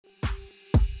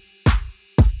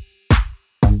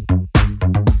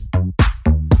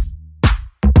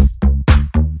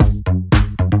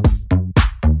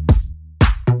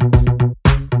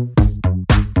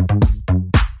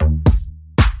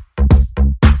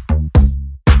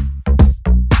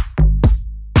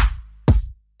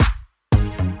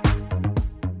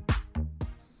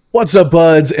What's up,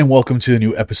 buds, and welcome to a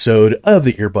new episode of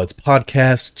the Earbuds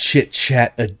Podcast, Chit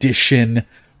Chat Edition.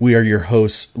 We are your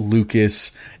hosts,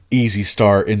 Lucas, Easy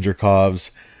Star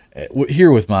Indrakovs, here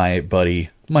with my buddy,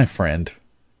 my friend,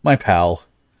 my pal,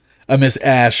 Miss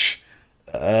Ash,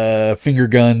 Finger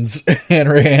Guns,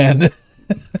 Hanrahan.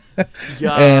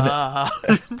 Yeah.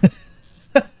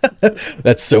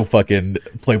 That's so fucking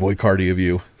Playboy Cardi of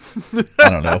you. I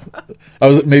don't know. I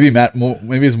was maybe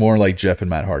it's more like Jeff and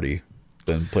Matt Hardy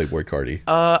than Playboy Cardi.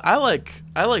 I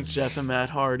like Jeff and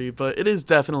Matt Hardy, but it is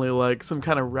definitely like some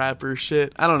kind of rapper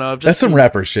shit. I don't know. I've just That's some seen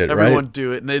rapper shit, right? everyone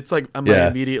do it, and it's like my Yeah.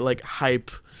 immediate like hype.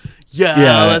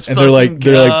 Yeah, let's and fucking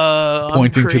they're go. like I'm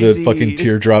pointing to the crazy. fucking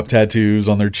teardrop tattoos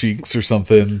on their cheeks or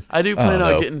something. I do don't plan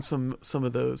on know. getting some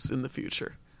of those in the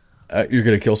future. You're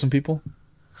gonna kill some people?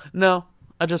 No,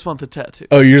 I just want the tattoos.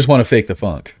 Oh, you just want to fake the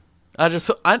funk? I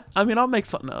mean, I'll make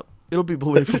something up. It'll be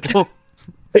believable.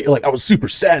 You're like, I was super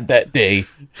sad that day.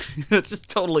 Just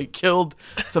totally killed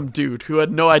some dude who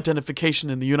had no identification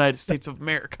in the United States of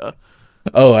America.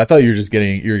 Oh, I thought you were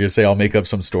gonna say I'll make up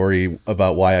some story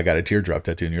about why I got a teardrop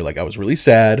tattoo, and you're like, I was really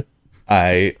sad.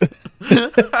 Yeah,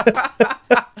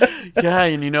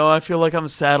 and I feel like I'm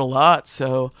sad a lot,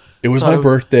 so It was my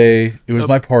birthday. It was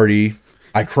my party.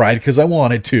 I cried because I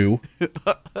wanted to.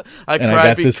 I and I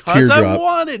cried got this because I teardrop.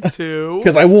 wanted to.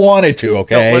 Because I wanted to, No,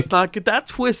 okay? let's not get that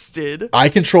twisted. I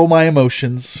control my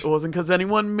emotions. It wasn't because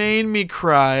anyone made me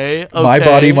cry. Okay? My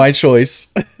body, my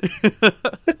choice.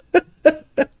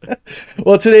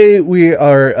 Well, today we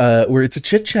are it's a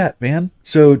chit chat, man.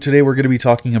 So today we're going to be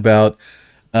talking about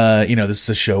this is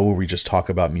a show where we just talk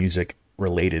about music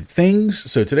related things.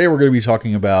 So today we're going to be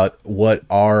talking about what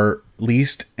our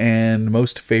least and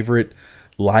most favorite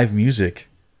live music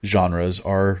genres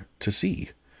are to see.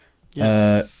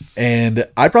 Yes. And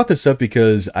I brought this up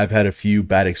because I've had a few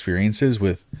bad experiences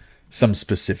with some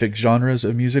specific genres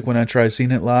of music when I try seeing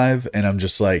it live, and I'm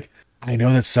just like, I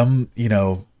know that some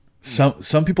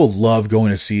people love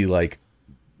going to see like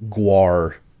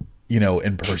Gwar,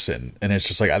 in person, and it's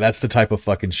just like, that's the type of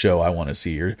fucking show I want to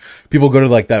see. Or people go to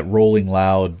like that Rolling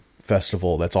Loud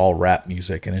festival that's all rap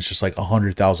music, and it's just like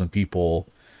 100,000 people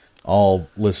all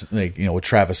listen, like, with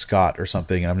Travis Scott or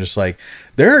something. And I'm just like,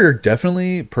 there are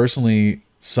definitely personally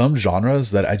some genres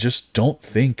that I just don't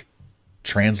think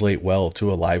translate well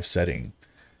to a live setting.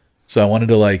 So I wanted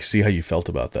to like see how you felt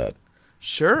about that.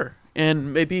 Sure.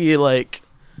 And maybe like,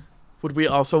 would we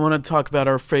also want to talk about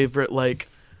our favorite, like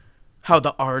how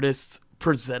the artist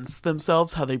presents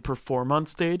themselves, how they perform on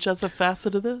stage as a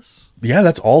facet of this? Yeah,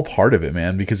 that's all part of it,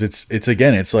 man, because it's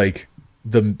like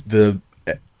the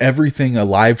everything. A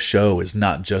live show is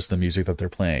not just the music that they're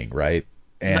playing, right?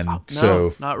 And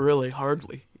no, not really,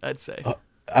 hardly, I'd say.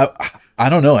 I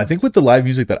don't know. I think with the live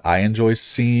music that I enjoy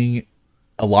seeing,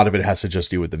 a lot of it has to just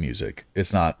do with the music.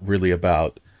 It's not really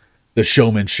about the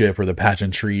showmanship or the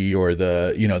pageantry or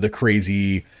the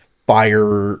crazy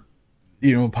fire,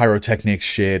 pyrotechnic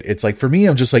shit. It's like, for me,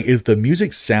 I'm just like, if the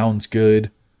music sounds good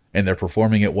and they're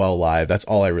performing it well live, that's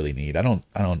all I really need. I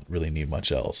don't really need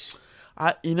much else.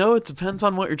 It depends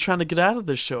on what you're trying to get out of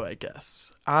this show, I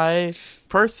guess. I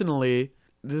personally,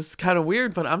 this is kind of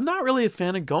weird, but I'm not really a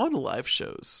fan of going to live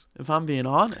shows, if I'm being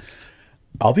honest.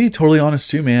 I'll be totally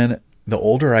honest too, man. The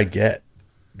older I get,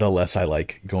 the less I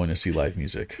like going to see live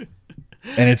music.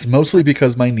 And it's mostly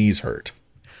because my knees hurt.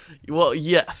 Well,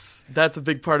 yes, that's a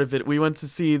big part of it. We went to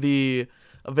see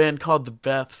a band called the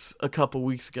Beths a couple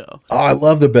weeks ago. Oh, I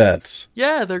love the Beths.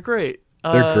 Yeah, they're great.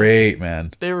 They're great,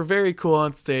 man. They were very cool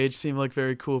on stage. Seemed like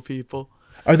very cool people.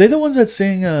 Are they the ones that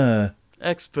sing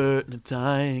Expert in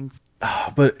dying.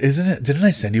 but didn't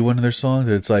I send you one of their songs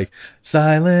that it's like,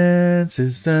 silence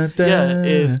is the Yeah,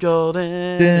 it's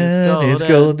golden. It's golden. It's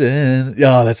golden.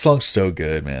 Yeah, that song's so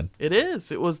good, man. It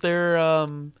is. It was their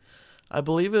I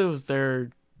believe it was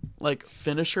their like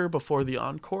finisher before the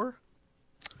encore.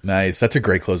 Nice. That's a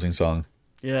great closing song.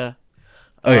 Yeah.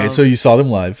 Okay, so you saw them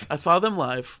live. I saw them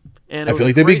live, and I feel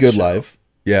like they'd be good live.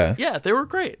 Yeah. Yeah, they were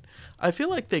great. I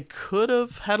feel like they could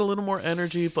have had a little more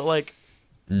energy, but like,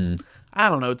 I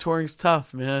don't know. Touring's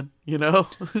tough, man.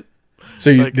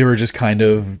 So they were just kind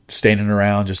of standing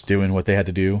around, just doing what they had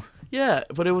to do. Yeah,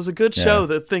 but it was a good show.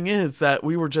 The thing is that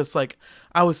we were just like,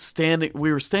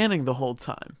 we were standing the whole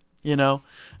time,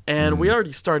 and we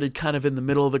already started kind of in the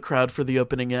middle of the crowd for the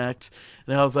opening act,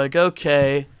 and I was like,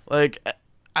 okay, like,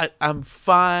 I'm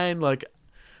fine, like,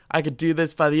 I could do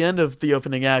this. By the end of the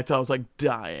opening act, I was like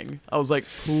dying. I was like,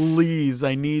 please,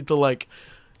 I need to like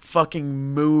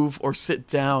fucking move or sit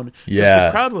down. Yeah.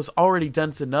 The crowd was already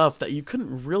dense enough that you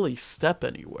couldn't really step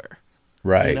anywhere.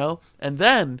 Right. And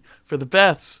then for the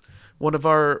Beths, one of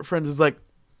our friends is like,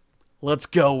 let's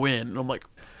go in. And I'm like,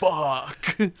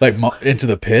 fuck. Like into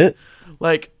the pit?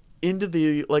 Like into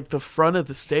the the front of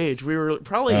the stage. We were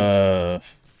probably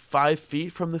 5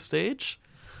 feet from the stage.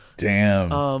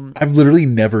 Damn. I've literally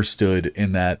never stood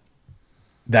in that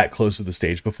close to the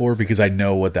stage before because I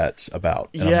know what that's about.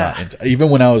 And I'm not into, even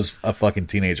when I was a fucking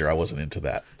teenager, I wasn't into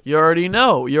that. You already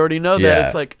know that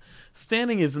it's like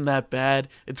standing isn't that bad.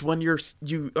 It's when you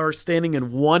are standing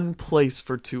in one place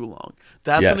for too long.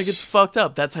 That's when it gets fucked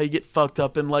up. That's how you get fucked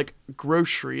up in like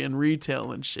grocery and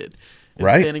retail and shit. It's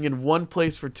standing in one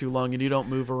place for too long and you don't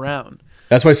move around.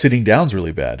 That's why sitting down's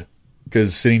really bad.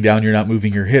 Because sitting down, you're not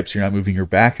moving your hips, you're not moving your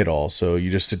back at all. So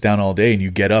you just sit down all day and you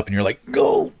get up and you're like,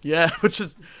 go. Yeah, which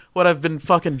is what I've been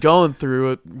fucking going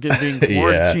through being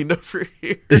quarantined over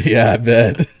here. Yeah, I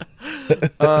bet.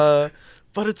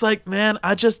 But it's like, man,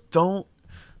 I just don't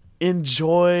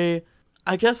enjoy.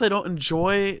 I guess I don't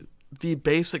enjoy the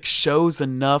basic shows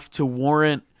enough to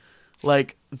warrant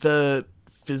like the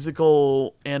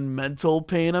physical and mental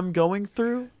pain I'm going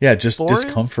through. Yeah, just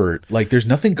discomfort. Like, there's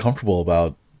nothing comfortable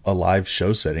about a live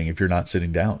show setting if you're not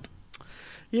sitting down.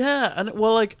 Yeah, and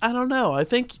well, like, I don't know. I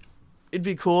think it'd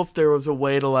be cool if there was a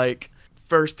way to like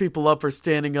first people up are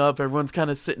standing up, everyone's kind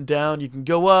of sitting down. You can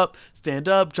go up, stand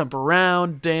up, jump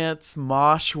around, dance,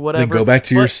 mosh, whatever. Then go back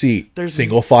to your seat. There's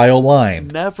single file line.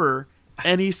 Never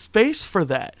any space for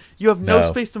that. You have no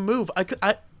space to move.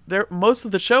 Most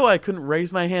of the show I couldn't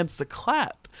raise my hands to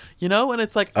clap, and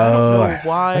it's like, I don't know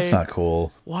why. That's not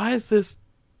cool. Why is this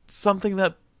something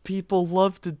that people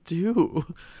love to do?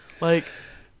 Like,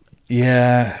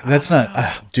 yeah, that's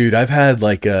not, dude. I've had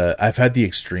the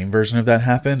extreme version of that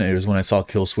happen. It was when I saw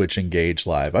Killswitch Engage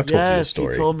live. I've told you this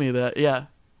story. You told me that. Yeah,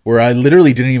 where I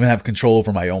literally didn't even have control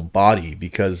over my own body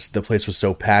because the place was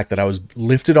so packed that I was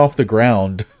lifted off the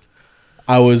ground.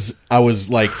 I was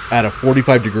like at a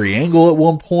 45-degree angle at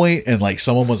one point, and like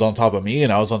someone was on top of me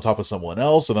and I was on top of someone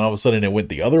else, and then all of a sudden it went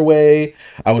the other way.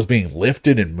 I was being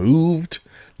lifted and moved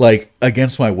like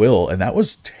against my will, and that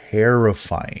was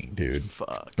terrifying, dude.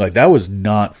 Fuck. Like, that was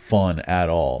not fun at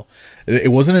all.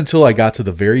 It wasn't until I got to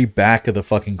the very back of the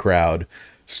fucking crowd,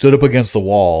 stood up against the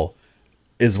wall,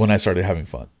 is when I started having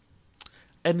fun.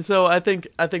 And so I think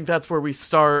that's where we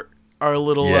start our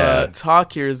little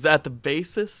talk here, is at the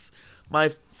basis. My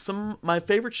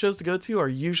favorite shows to go to are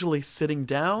usually sitting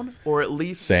down, or at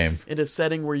least in a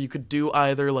setting where you could do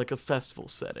either like a festival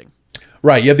setting.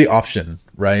 Right, you have the option,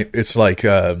 right? It's like,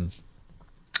 I've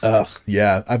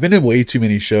been in way too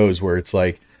many shows where it's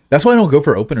like, that's why I don't go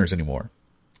for openers anymore.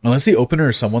 Unless the opener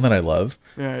is someone that I love.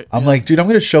 Right, I'm like, dude, I'm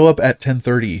going to show up at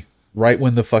 10:30 right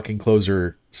when the fucking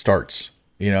closer starts,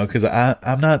 because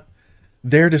I'm not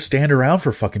there to stand around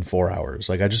for fucking 4 hours.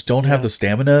 Like, I just don't have the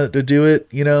stamina to do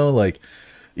it, like,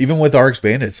 even with RX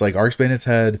Bandits, like, RX Bandits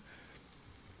had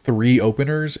 3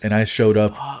 openers and I showed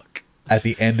up at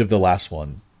the end of the last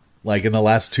one. Like, in the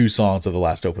last 2 songs of the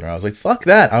last opener, I was like, fuck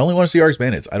that. I only want to see RX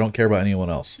Bandits. I don't care about anyone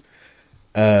else.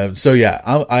 So yeah,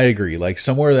 I agree. Like,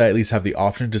 somewhere that at least have the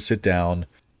option to sit down.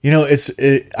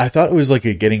 I thought it was like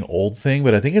a getting old thing,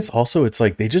 but I think it's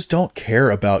like they just don't care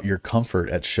about your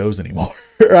comfort at shows anymore.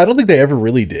 I don't think they ever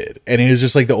really did. And it was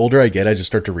just like, the older I get, I just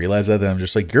start to realize that I'm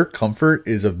just like, your comfort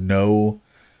is of no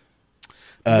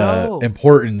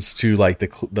importance to like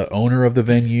the owner of the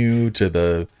venue, to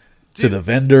the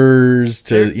vendors,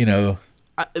 to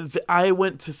I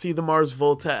went to see the Mars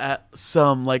Volta at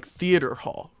some like theater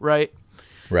hall, right?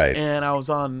 Right. And I was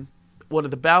on one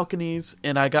of the balconies,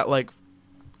 and I got like,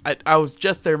 I was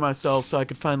just there myself, so I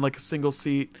could find like a single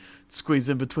seat, squeeze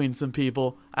in between some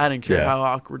people. I didn't care how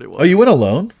awkward it was. Oh, you went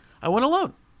alone? I went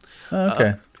alone. Oh,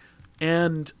 okay.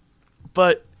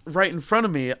 But right in front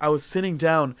of me, I was sitting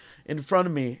down. In front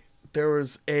of me, there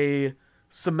was a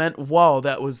cement wall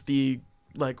that was the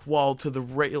like wall to the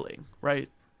railing, right?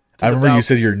 I remember you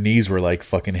said your knees were like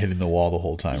fucking hitting the wall the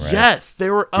whole time, right? Yes,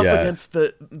 they were up against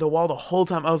the wall the whole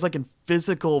time. I was like in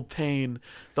physical pain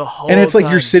the whole time. And it's like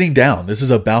you're sitting down. This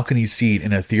is a balcony seat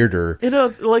in a theater. In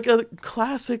a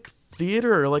classic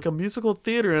theater, like a musical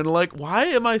theater, and like, why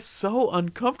am I so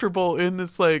uncomfortable in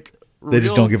this like They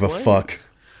just don't give a fuck.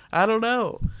 I don't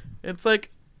know. It's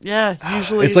like,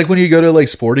 usually it's like when you go to like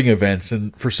sporting events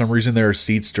and for some reason there are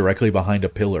seats directly behind a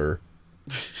pillar.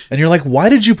 And you're like, why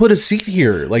did you put a seat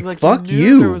here? Like fuck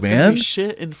you, there was man. Gonna be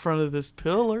shit in front of this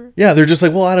pillar. Yeah, they're just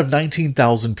like, well, out of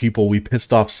 19,000 people, we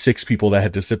pissed off 6 people that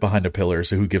had to sit behind a pillar,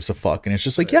 so who gives a fuck? And it's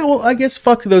just like, yeah, well, I guess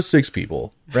fuck those 6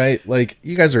 people, right? Like,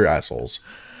 you guys are assholes.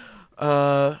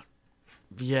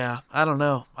 Yeah, I don't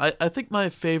know. I think one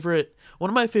of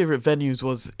my favorite venues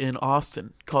was in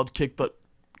Austin called Kick Butt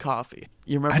Coffee.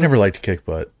 You remember? I never liked Kick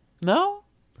Butt. No?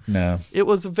 No. It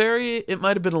was it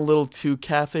might have been a little too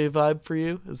cafe vibe for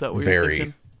you. Is that what you're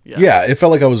thinking? Yeah, it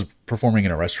felt like I was performing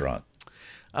in a restaurant.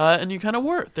 And you kind of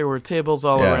were. There were tables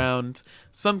all Yeah. around.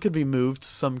 Some could be moved,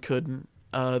 some couldn't.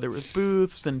 There were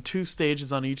booths and 2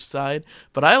 stages on each side.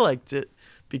 But I liked it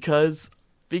because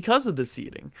of the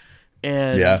seating.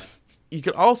 And Yeah. you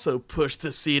could also push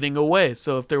the seating away.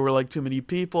 So if there were like too many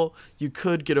people, you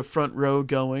could get a front row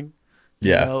going.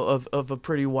 Yeah. You know, of a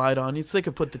pretty wide audience. They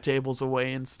could put the tables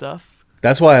away and stuff.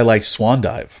 That's why I like Swan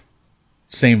Dive.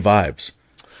 Same vibes.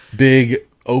 Big,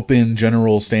 open,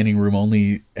 general standing room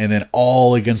only, and then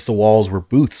all against the walls were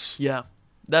booths. Yeah.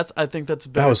 I think that's a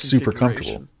better That was super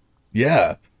configuration. comfortable.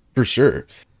 Yeah, for sure.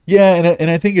 Yeah, and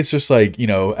I think it's just like, you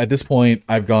know, at this point,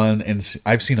 I've gone and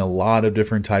I've seen a lot of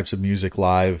different types of music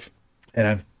live, and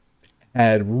I've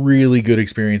had really good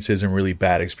experiences and really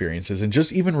bad experiences, and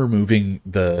just even removing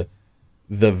the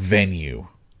venue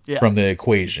Yeah. from the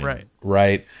equation, Right.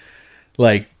 right?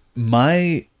 Like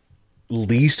my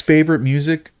least favorite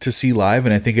music to see live,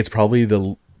 and I think it's probably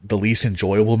the least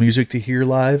enjoyable music to hear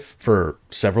live for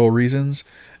several reasons,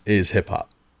 is hip hop.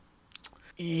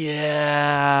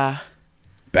 Yeah.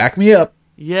 Back me up.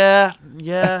 Yeah,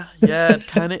 it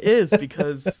kind of is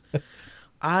because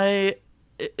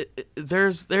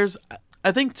there's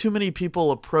I think too many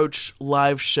people approach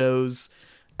live shows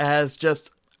as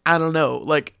just, I don't know,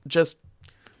 like just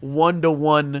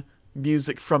 1-to-1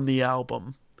 music from the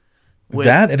album. With-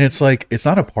 That, and it's like, it's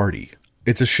not a party,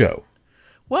 it's a show.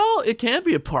 Well, it can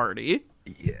be a party.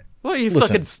 Yeah. What are you, Listen.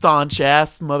 fucking staunch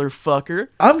ass motherfucker?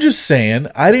 I'm just saying,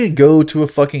 I didn't go to a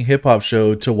fucking hip hop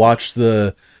show to watch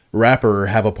the rapper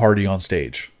have a party on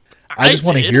stage. I just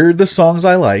want to did. hear the songs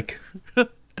I like.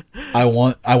 I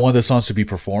want the songs to be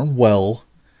performed well.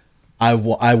 I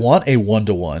want a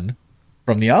 1-to-1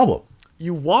 from the album.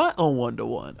 You want a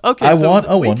 1-to-1? Okay, I so want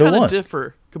a we kind 1-to-1. of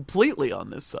differ completely on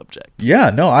this subject.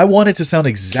 Yeah, no, I want it to sound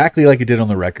exactly like it did on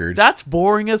the record. That's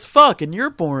boring as fuck, and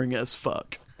you're boring as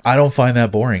fuck. I don't find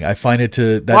that boring. I find it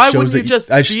to that Why shows wouldn't that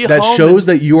you just be that home shows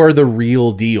and- that you are the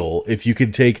real deal. If you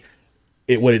can take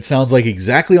it what it sounds like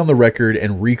exactly on the record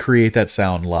and recreate that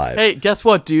sound live. Hey, guess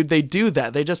what, dude? They do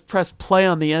that. They just press play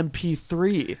on the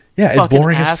MP3. Yeah, it's Fucking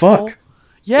boring asshole. as fuck.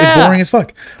 Yeah, It's boring as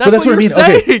fuck. That's what I you're mean.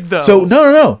 saying, though. So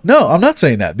no, I'm not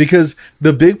saying that, because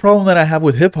the big problem that I have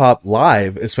with hip hop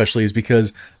live, especially, is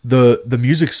because the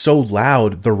music's so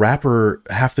loud. The rapper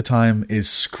half the time is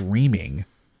screaming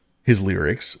his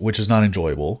lyrics, which is not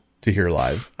enjoyable to hear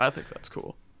live. I think that's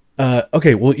cool.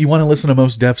 Okay, well, you want to listen to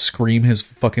Mos Def scream his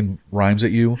fucking rhymes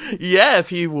at you? Yeah, if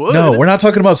he would. No, we're not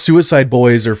talking about Suicide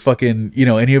Boys or fucking, you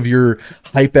know, any of your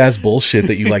hype ass bullshit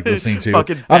that you like listening to.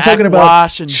 Fucking I'm talking about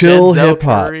Backwash and chill Denzel hip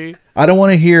hop. Curry. I don't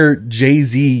want to hear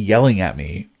Jay-Z yelling at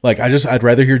me. Like, I'd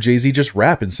rather hear Jay-Z just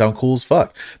rap and sound cool as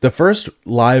fuck. The first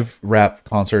live rap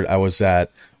concert I was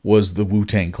at was the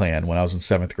Wu-Tang Clan when I was in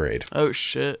 7th grade. Oh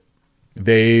shit.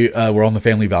 They were on the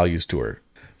Family Values tour.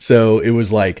 So it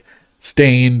was like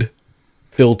Stained,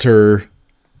 Filter,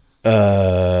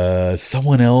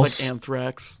 someone Like else,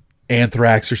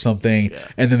 Anthrax. or something,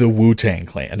 and then the Wu-Tang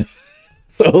Clan.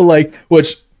 So like,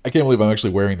 which I can't believe I'm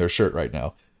actually wearing their shirt right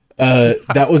now.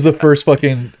 That was the first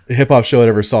fucking hip hop show I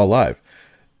ever saw live,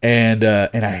 and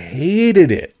I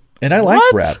hated it. And I liked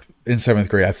What? rap in 7th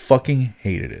grade. I fucking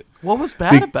hated it What was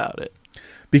bad about it?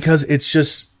 because it's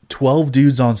just 12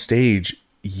 dudes on stage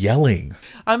yelling.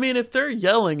 I mean, if they're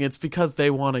yelling, it's because they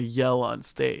want to yell on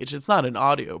stage. It's not an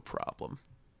audio problem.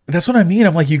 That's what I mean.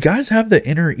 I'm like, you guys have the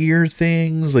inner ear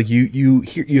things. Like you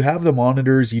hear, you have the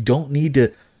monitors. You don't need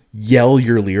to yell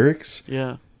your lyrics.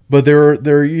 Yeah. But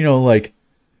they're you know, like,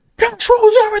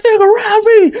 controls everything around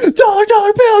me. Dollar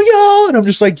bill, yo. And I'm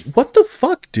just like, what the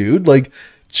fuck, dude? Like,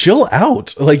 chill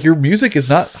out. Like, your music is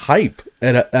not hype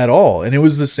at all. And it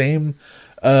was the same.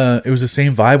 It was the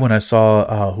same vibe when I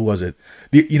saw who was it?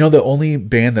 The only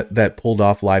band that pulled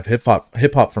off live hip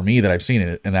hop for me that I've seen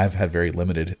it, and I've had very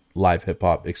limited live hip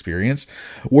hop experience,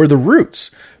 were the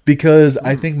Roots. Because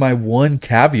I think my one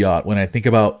caveat when I think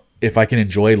about if I can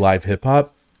enjoy live hip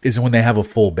hop is when they have a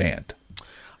full band.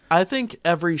 I think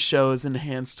every show is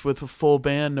enhanced with a full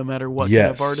band, no matter what kind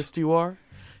Yes. of artist you are.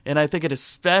 And I think it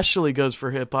especially goes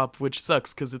for hip hop, which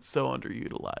sucks because it's so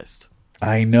underutilized.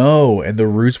 I know, and the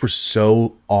Roots were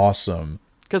so awesome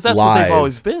Because that's what they've live.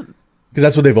 always been. Because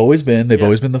that's what they've always been. They've Yeah.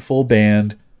 always been the full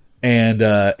band, and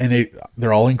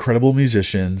they're all incredible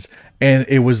musicians. And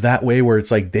it was that way where it's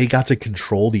like they got to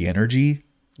control the energy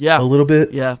Yeah. a little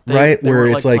bit, Yeah. right? They Where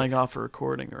weren't, it's like playing off a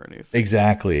recording or anything.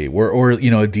 exactly, or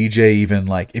you know, a DJ, even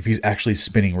like if he's actually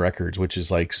spinning records, which is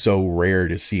like so rare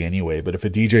to see anyway. But if a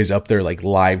DJ's up there like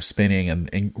live spinning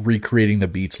and recreating the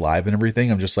beats live and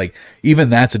everything, I'm just like, even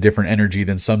that's a different energy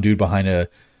than some dude behind a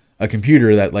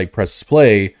computer that like presses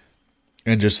play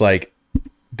and just like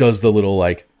does the little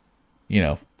like, you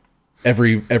know,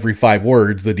 every 5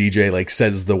 words the DJ like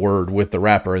says the word with the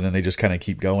rapper, and then they just kind of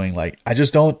keep going. Like I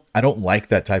don't like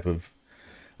that type of,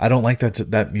 I don't like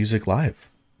that music live.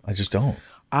 I just don't.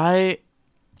 I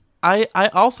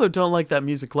also don't like that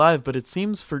music live, but it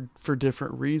seems for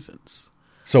different reasons.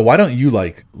 So why don't you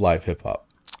like live hip hop?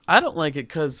 I don't like it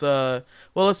because,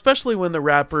 well, especially when the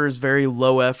rapper is very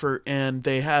low effort and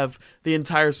they have the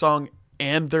entire song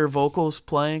and their vocals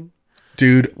playing.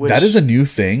 Dude, that is a new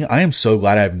thing. I am so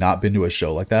glad I have not been to a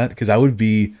show like that, because I would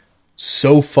be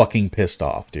so fucking pissed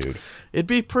off, dude. It'd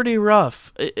be pretty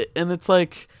rough. And it's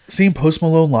like... Seeing Post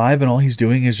Malone live and all he's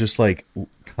doing is just like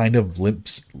kind of limp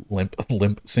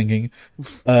singing.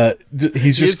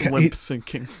 He's just limp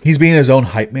syncing. He's being his own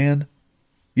hype man.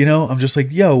 You know, I'm just like,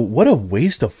 yo, what a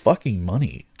waste of fucking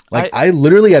money. Like, I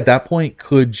literally at that point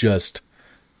could just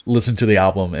listen to the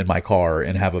album in my car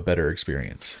and have a better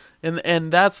experience.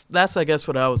 And that's I guess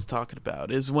what I was talking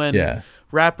about, is when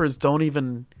rappers don't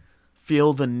even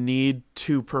feel the need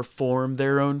to perform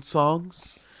their own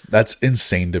songs. That's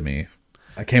insane to me.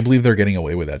 I can't believe they're getting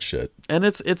away with that shit. And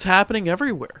it's happening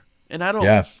everywhere. And I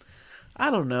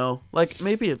don't know. Like,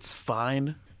 maybe it's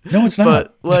fine. No, it's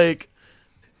not. But like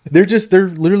they're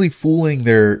literally fooling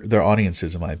their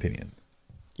audiences, in my opinion.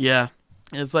 Yeah.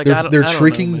 It's like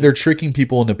they're tricking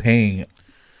people into paying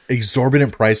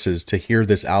exorbitant prices to hear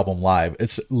this album live.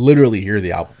 It's literally hear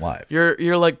the album live.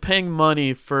 You're like paying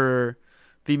money for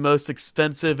the most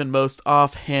expensive and most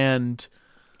offhand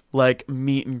like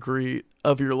meet and greet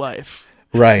of your life.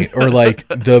 Right. Or like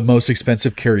the most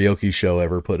expensive karaoke show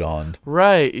ever put on.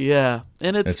 Right, yeah.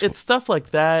 And it's stuff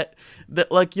like that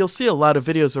like you'll see a lot of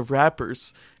videos of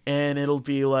rappers and it'll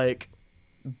be like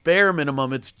bare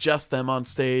minimum it's just them on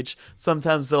stage.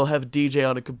 Sometimes they'll have a DJ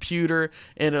on a computer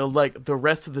and it'll like the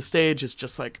rest of the stage is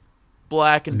just like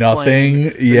black and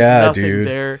nothing. Plain. Yeah, nothing dude.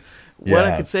 There. Yeah. What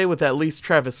I could say with at least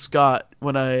Travis Scott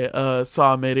when I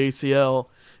saw him at ACL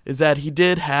is that he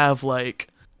did have like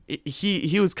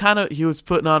he was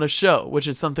putting on a show, which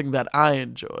is something that I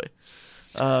enjoy.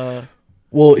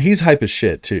 Well, he's hype as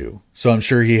shit too, so I'm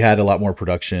sure he had a lot more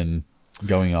production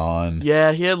going on.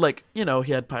 Yeah, he had like, you know,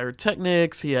 he had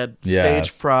pyrotechnics, he had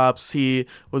stage props, he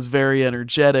was very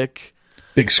energetic.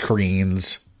 Big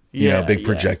screens, big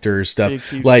projectors,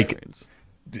 stuff. Big, like screens.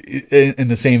 In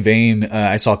the same vein,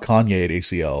 I saw Kanye at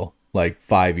ACL like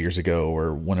 5 years ago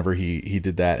or whenever he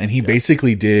did that, and he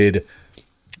basically did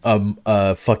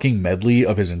a fucking medley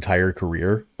of his entire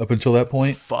career up until that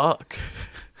point. Fuck.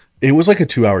 It was like a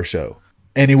 2-hour show,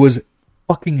 and it was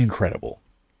fucking incredible.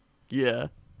 Yeah.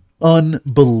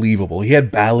 Unbelievable. He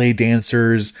had ballet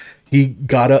dancers. He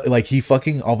got he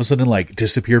fucking all of a sudden like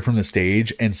disappeared from the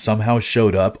stage and somehow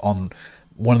showed up on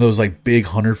one of those like big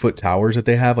 100-foot towers that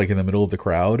they have like in the middle of the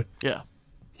crowd. Yeah.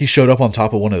 He showed up on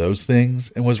top of one of those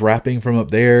things and was rapping from up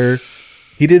there.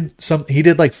 He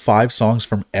did like 5 songs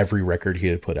from every record he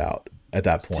had put out at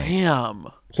that point.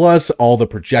 Damn. Plus all the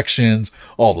projections,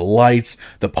 all the lights,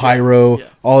 the pyro,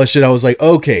 all that shit. I was like,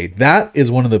 okay, that is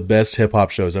one of the best hip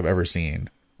hop shows I've ever seen.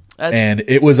 And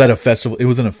it was at a festival. It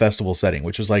was in a festival setting,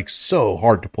 which is like so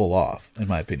hard to pull off, in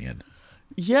my opinion.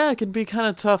 Yeah, it can be kind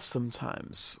of tough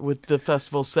sometimes with the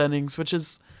festival settings, which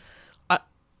is,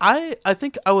 I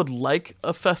think I would like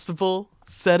a festival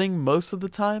setting most of the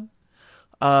time.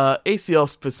 ACL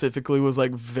specifically was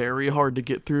like very hard to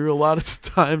get through a lot of the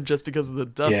time just because of the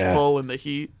dust bowl and the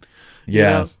heat. Yeah,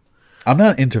 you know? I'm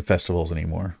not into festivals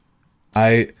anymore.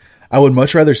 I would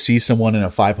much rather see someone in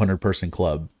a 500-person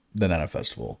club than at a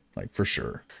festival, like for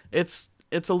sure. It's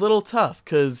a little tough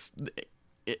because,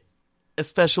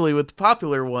 especially with the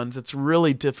popular ones, it's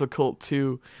really difficult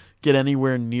to get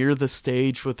anywhere near the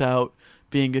stage without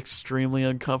being extremely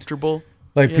uncomfortable.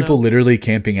 Like people literally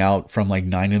camping out from like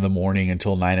 9 a.m.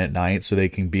 until 9 p.m. so they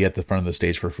can be at the front of the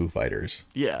stage for Foo Fighters.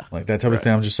 Yeah, like that type of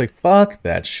thing. I'm just like, fuck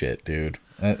that shit, dude.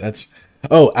 That's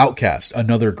Outkast,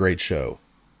 another great show,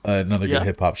 another good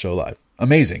hip hop show live,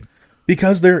 amazing.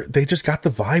 Because they just got the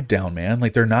vibe down, man.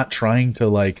 Like they're not trying to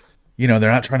they're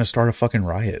not trying to start a fucking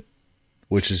riot,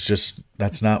 which is just,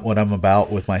 that's not what I'm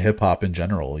about with my hip hop in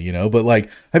general, But like,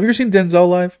 have you ever seen Denzel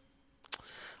live?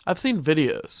 I've seen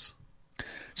videos.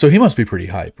 So he must be pretty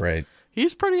hype, right?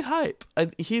 He's pretty hype.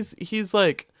 He's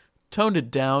like toned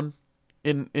it down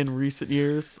in recent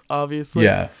years, obviously.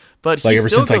 Yeah, but like ever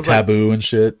since like Taboo and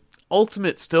shit.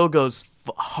 Ultimate still goes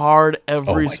hard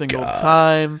every single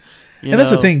time. And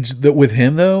that's the thing that with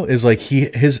him though is like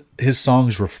his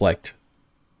songs reflect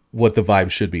what the vibe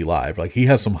should be live. Like he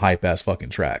has some hype ass fucking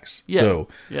tracks. Yeah. So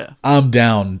yeah, I'm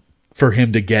down for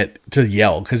him to get to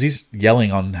yell because he's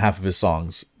yelling on half of his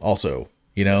songs also.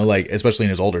 you know, like especially in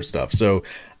his older stuff. So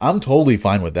I'm totally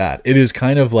fine with that. It is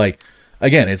kind of like,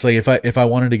 again, it's like if I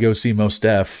wanted to go see Mos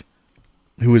Def,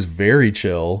 who is very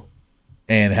chill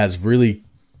and has really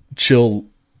chill,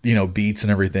 you know, beats and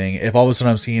everything. If all of a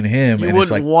sudden I'm seeing him, you and wouldn't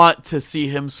it's like, want to see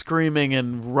him screaming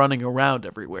and running around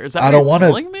everywhere. Is that I what don't you're want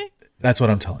telling me? That's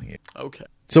what I'm telling you. Okay.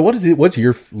 So what's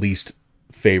your least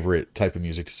favorite type of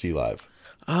music to see live?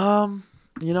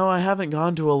 You know, I haven't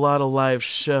gone to a lot of live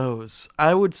shows.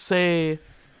 I would say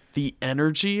the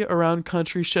energy around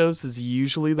country shows is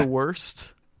usually the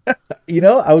worst. You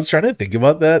know, I was trying to think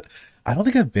about that. I don't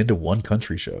think I've been to one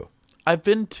country show. I've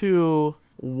been to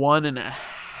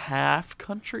 1.5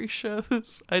 country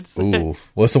shows, I'd say. Ooh,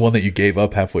 what's the one that you gave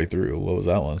up halfway through? What was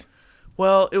that one?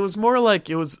 Well, it was more like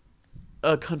it was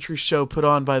a country show put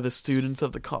on by the students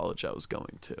of the college I was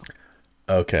going to.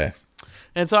 Okay.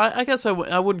 And so I guess I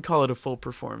wouldn't call it a full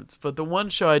performance. But the one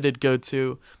show I did go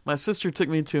to, my sister took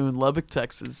me to in Lubbock,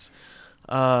 Texas.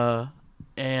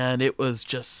 And it was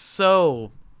just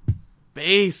so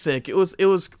basic. It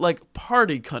was like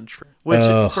party country, which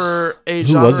for a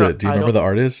genre. Who was it? Do you remember the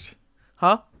artist?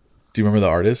 Huh? Do you remember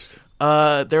the artist?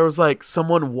 There was like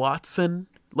someone Watson,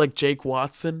 like Jake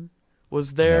Watson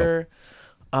was there.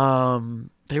 No.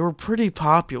 They were pretty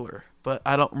popular, but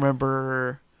I don't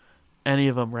remember any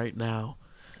of them right now.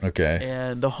 Okay.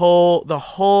 And the whole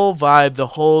vibe the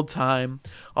whole time,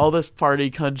 all this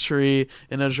party country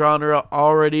in a genre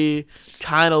already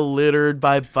kind of littered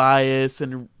by bias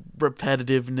and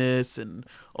repetitiveness and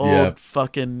old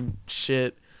fucking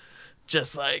shit.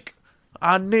 Just like,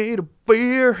 I need a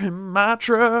beer in my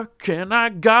truck and I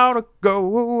gotta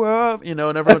go up, you know,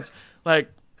 and everyone's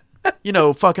like, you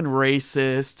know, fucking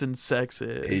racist and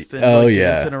sexist and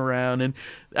dancing around. And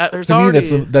there's to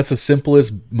already... me, that's the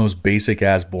simplest, most basic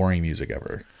ass, boring music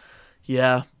ever.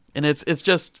 Yeah. And it's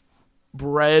just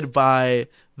bred by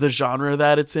the genre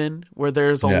that it's in, where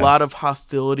there's a lot of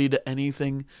hostility to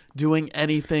anything, doing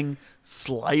anything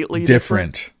slightly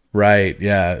different. Right,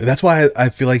 yeah. That's why I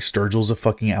feel like Sturgill's a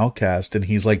fucking outcast, and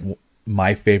he's like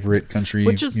my favorite country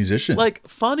musician. Like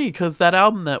funny, because that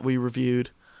album that we reviewed,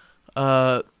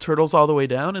 Turtles All the Way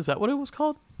Down, is that what it was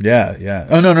called? Yeah.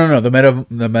 Oh no, the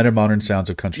meta modern sounds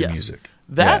of country music.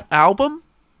 That album,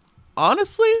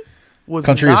 honestly, was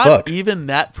country not as fuck. Even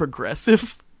that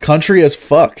progressive. Country as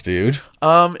fuck, dude.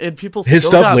 And people his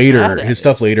still stuff got later, mad at his it.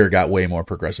 stuff later got way more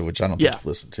progressive, which I don't think I've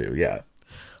listened to. Yeah.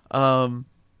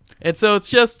 And so it's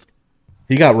just,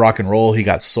 he got rock and roll, he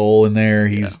got soul in there.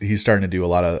 He's starting to do a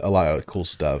lot of cool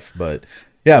stuff. But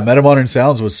yeah, Meta Modern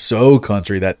Sounds was so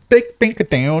country that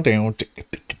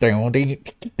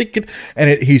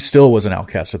and he still was an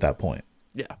outcast at that point.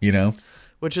 Yeah. You know?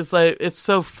 Which is like, it's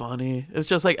so funny. It's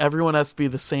just like everyone has to be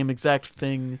the same exact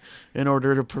thing in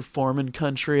order to perform in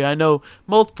country. I know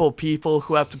multiple people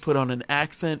who have to put on an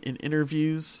accent in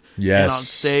interviews and on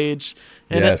stage.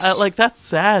 And like, that's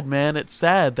sad, man. It's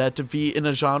sad that to be in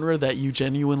a genre that you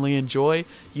genuinely enjoy,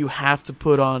 you have to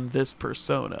put on this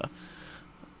persona.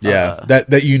 Yeah,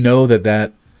 that you know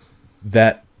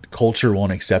that culture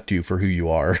won't accept you for who you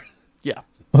are. Yeah.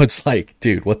 It's like,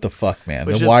 dude, what the fuck, man?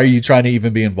 And why are you trying to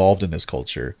even be involved in this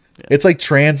culture? Yeah. It's like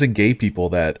trans and gay people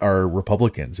that are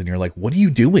Republicans, and you're like, what are you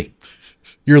doing?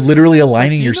 You're literally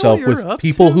aligning yourself with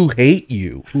people who hate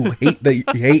you, who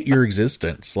hate your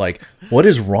existence. Like, what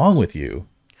is wrong with you?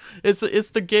 It's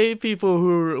the gay people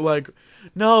who are like,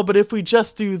 no, but if we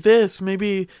just do this,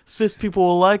 maybe cis people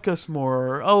will like us more.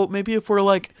 Or, oh, maybe if we're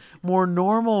like more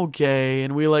normal gay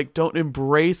and we like don't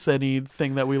embrace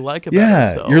anything that we like about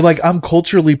ourselves. You're like, I'm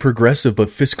culturally progressive but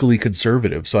fiscally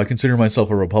conservative, so I consider myself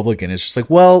a Republican. It's just like,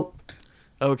 well,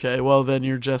 okay, well then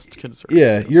you're just conservative.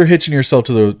 Yeah, you're hitching yourself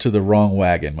to the wrong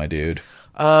wagon, my dude.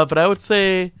 But I would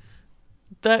say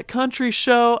that country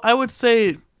show, I would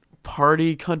say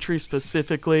party country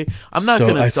specifically. I'm not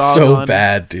going to dog so on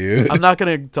bad, dude. I'm not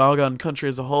going to dog on country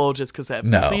as a whole just because I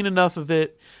haven't seen enough of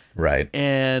it. Right.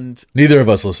 And neither of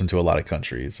us listen to a lot of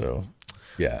country, so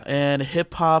yeah. And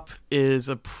hip hop is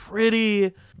a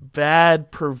pretty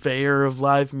bad purveyor of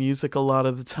live music a lot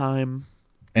of the time.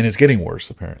 And it's getting worse,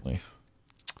 apparently.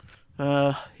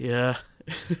 Yeah.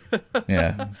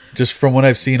 Yeah. Just from what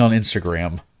I've seen on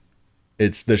Instagram,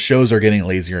 the shows are getting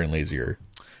lazier and lazier.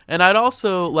 And I'd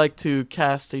also like to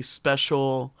cast a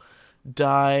special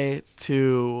die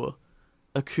to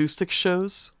acoustic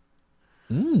shows.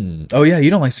 Oh yeah, you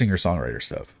don't like singer-songwriter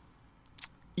stuff.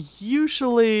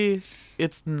 Usually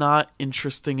it's not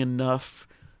interesting enough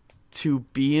to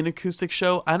be an acoustic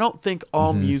show. I don't think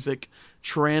all music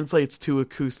translates to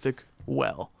acoustic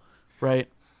well, right?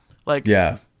 Like,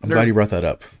 yeah, I'm glad you brought that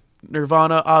up.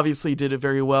 Nirvana obviously did it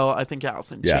very well. I think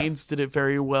Alice in Chains did it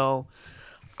very well.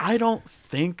 I don't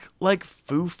think like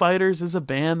Foo Fighters is a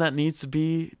band that needs to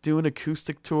be doing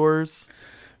acoustic tours.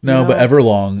 No, You but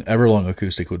know? Everlong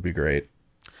acoustic would be great.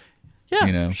 Yeah,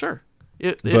 You know. sure.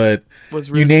 But was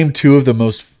you really named two of the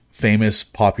most famous,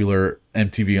 popular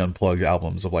MTV Unplugged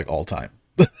albums of like all time.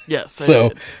 yes. I So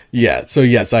did. yeah, so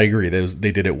yes, I agree.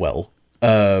 They did it well.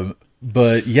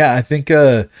 But yeah, I think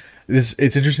it's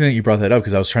interesting that you brought that up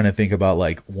because I was trying to think about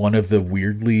like one of the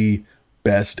weirdly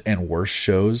best and worst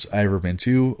shows I ever been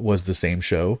to was the same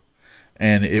show,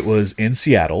 and it was in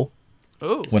Seattle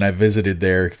Oh, when I visited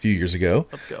there a few years ago,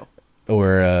 let's go.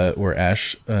 where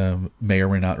Ash may or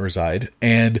may not reside,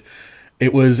 and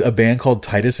it was a band called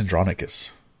Titus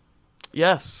Andronicus.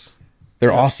 Yes.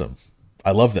 They're awesome.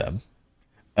 I love them.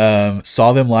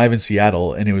 Saw them live in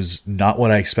Seattle, and it was not what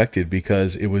I expected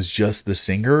because it was just the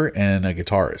singer and a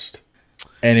guitarist.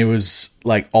 And it was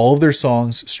like all of their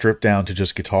songs stripped down to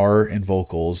just guitar and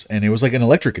vocals, and it was like an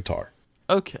electric guitar.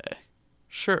 Okay.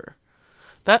 Sure.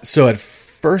 That. So at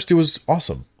first it was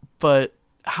awesome. But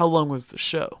how long was the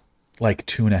show? Like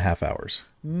 2.5 hours.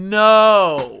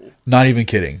 No. Not even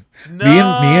kidding. No. Me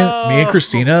and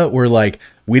Christina were like,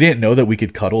 we didn't know that we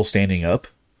could cuddle standing up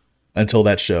until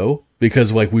that show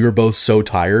because like we were both so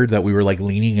tired that we were like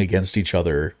leaning against each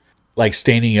other, like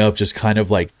standing up, just kind of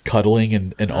like cuddling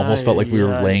and almost felt like we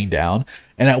were laying down.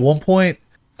 And at one point,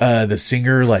 the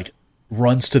singer like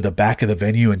runs to the back of the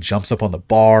venue and jumps up on the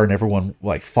bar, and everyone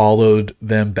like followed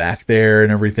them back there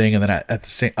and everything. And then at the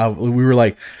same, we were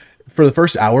like, for the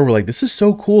first hour, we're like, this is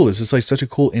so cool. This is like such a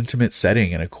cool intimate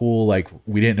setting and a cool, like,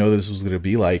 we didn't know this was going to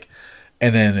be like.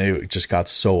 And then it just got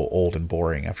so old and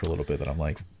boring after a little bit that I'm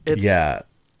like,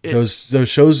 those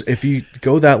shows, if you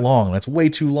go that long, that's way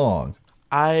too long.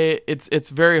 It's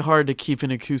very hard to keep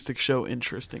an acoustic show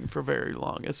interesting for very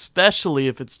long, especially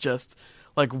if it's just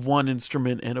like one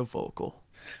instrument and a vocal.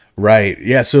 Right.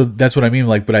 Yeah. So that's what I mean.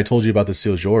 Like, but I told you about the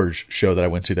Seal George show that I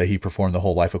went to that he performed the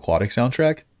whole Life Aquatic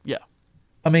soundtrack. Yeah.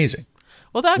 Amazing.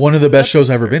 Well, that one of the best shows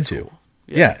I've ever been cool. to.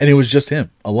 Yeah. And it was just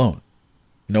him alone.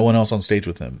 No one else on stage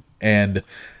with him. And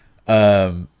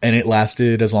it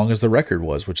lasted as long as the record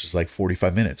was, which is like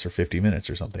 45 minutes or 50 minutes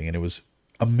or something. And it was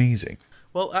amazing.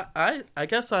 Well, I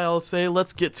guess I'll say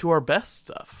let's get to our best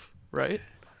stuff, right?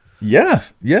 Yeah.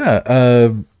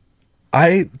 Yeah.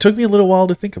 I took me a little while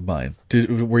to think of mine.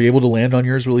 Were you able to land on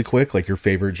yours really quick? Like your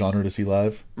favorite genre to see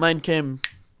live? Mine came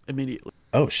immediately.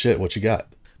 Oh shit. What you got?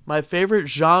 My favorite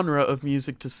genre of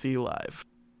music to see live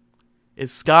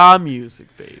is ska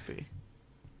music, baby.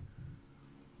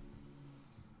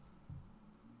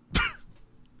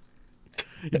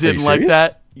 You didn't like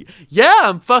that? Yeah,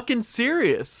 I'm fucking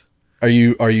serious. Are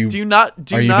you Do you not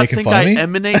think I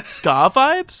emanate ska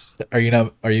vibes?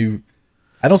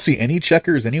 I don't see any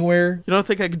checkers anywhere. You don't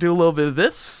think I could do a little bit of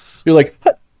this? You're like,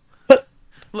 hut,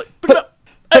 Like,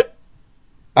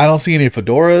 I don't see any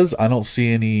fedoras. I don't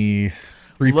see any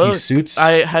three-piece suits.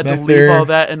 I had to back leave there. all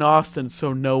that in Austin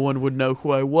so no one would know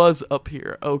who I was up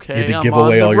here. Okay, to I'm give on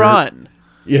away the all your- run.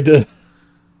 You had to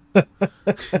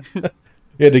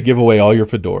you had to give away all your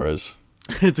fedoras.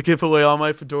 To give away all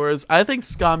my fedoras. I think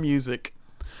ska music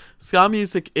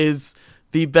is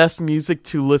the best music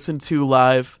to listen to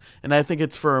live, and I think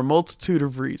it's for a multitude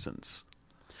of reasons.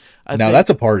 That's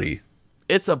a party.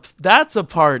 That's a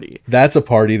party. That's a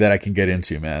party that I can get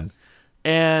into, man.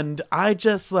 And I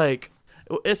just like,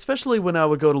 especially when I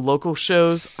would go to local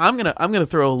shows, I'm gonna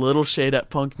throw a little shade at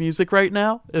punk music right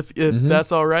now, if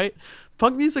that's all right.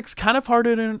 Punk music's kind of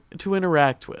harder to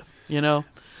interact with, you know.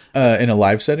 In a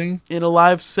live setting? In a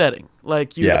live setting,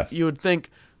 like you would think,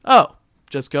 oh,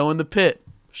 just go in the pit.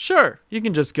 Sure, you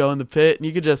can just go in the pit and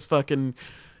you could just fucking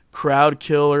crowd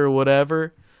kill or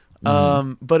whatever.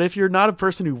 But if you're not a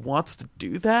person who wants to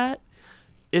do that,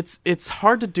 it's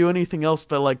hard to do anything else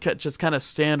but like just kind of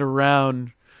stand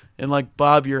around and like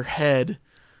bob your head.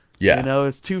 Yeah. You know,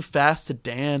 it's too fast to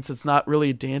dance. It's not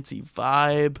really a dancey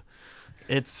vibe.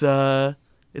 It's kind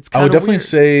of I would definitely weird.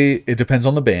 say it depends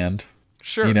on the band.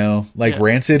 Sure. You know, like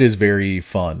Rancid is very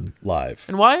fun live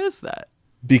And why is that?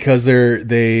 because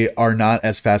they are not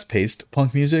as fast paced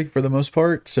punk music for the most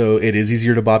part. So it is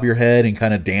easier to bob your head and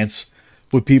kind of dance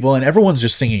with people, and everyone's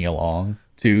just singing along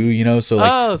too. You know, so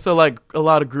like So like a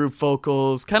lot of group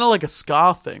vocals, kind of like a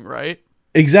ska thing, right?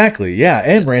 exactly, yeah.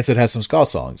 And Rancid has some ska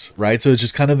songs, right? So it's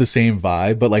just kind of the same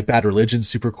vibe. But like Bad Religion's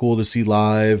super cool to see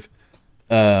live.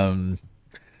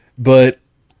 But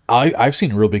I've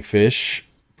seen Real Big Fish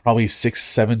probably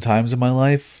 6-7 times in my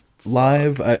life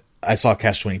live. I saw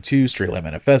Catch 22, Straight Line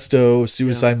Manifesto,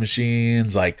 Suicide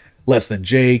Machines, like Less Than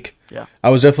Jake. Yeah. I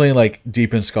was definitely like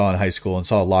deep in ska in high school and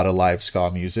saw a lot of live ska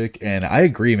music. And I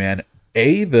agree, man.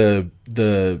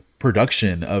 The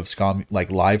production of ska, like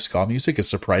live ska music, is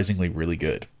surprisingly really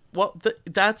good. Well,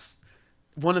 that's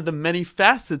one of the many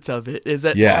facets of it, is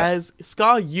that Yeah. has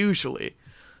ska usually,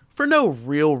 for no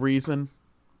real reason,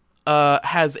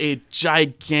 has a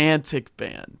gigantic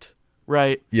band,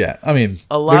 right? Yeah, I mean,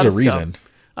 A lot there's of a ska. reason.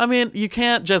 I mean, you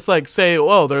can't just like say,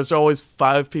 "Oh, there's always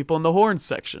 5 people in the horn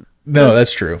section." No,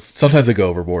 that's true. Sometimes I go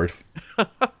overboard.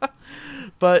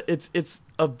 But it's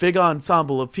a big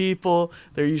ensemble of people.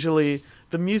 They're usually,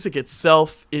 the music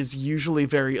itself is usually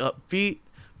very upbeat,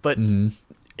 but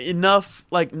enough,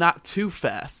 like, not too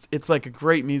fast. It's like a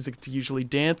great music to usually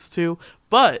dance to,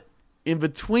 but in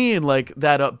between like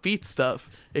that upbeat stuff,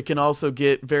 it can also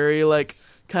get very like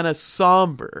kind of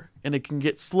somber, and it can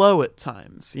get slow at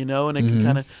times, you know, and it can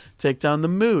kind of take down the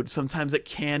mood. Sometimes it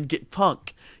can get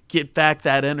punk, get back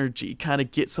that energy, kind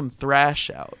of get some thrash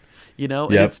out, you know.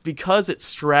 And it's because it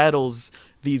straddles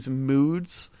these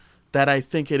moods that I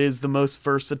think it is the most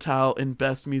versatile and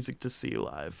best music to see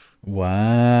live.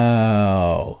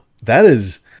 Wow, that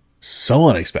is so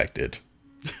unexpected.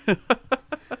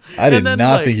 I did then,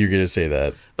 not like, think you were gonna say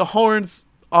that. The horns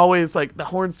always, like, the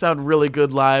horns sound really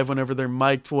good live whenever they're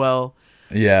mic'd well.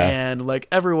 Yeah, And like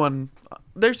everyone,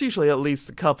 there's usually at least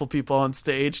a couple people on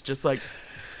stage just like,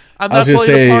 I'm I not was gonna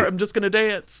playing say, a part, I'm just gonna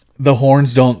dance. the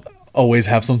horns don't always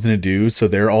have something to do, so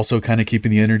they're also kind of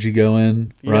keeping the energy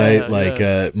going, right? Yeah,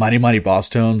 Like Mighty Mighty Boss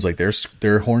Tones, like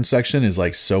their horn section is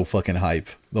like so fucking hype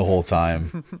the whole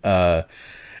time.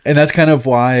 And that's kind of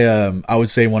why I would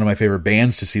say one of my favorite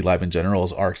bands to see live in general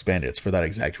is RX Bandits, for that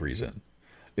exact reason.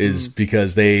 Is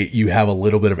because you have a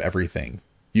little bit of everything.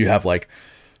 You have like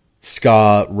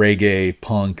ska, reggae,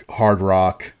 punk, hard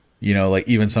rock, you know, like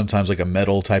even sometimes like a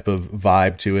metal type of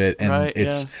vibe to it. And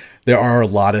there are a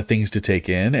lot of things to take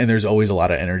in, and there's always a lot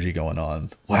of energy going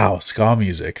on. Wow, ska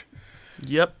music.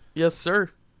 Yep. Yes, sir.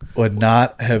 Would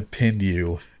not have pinned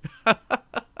you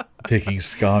picking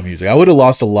ska music. I would have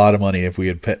lost a lot of money if we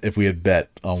had bet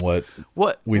on what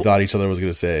we thought each other was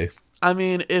going to say. I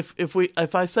mean,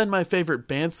 if I said my favorite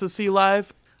bands to see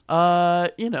live,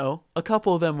 you know, a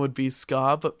couple of them would be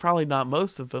ska, but probably not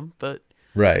most of them. But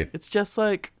right, it's just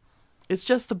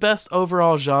the best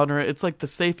overall genre. It's like the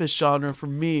safest genre for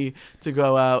me to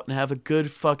go out and have a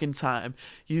good fucking time.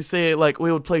 You say, like,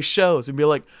 we would play shows and be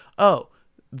like, oh,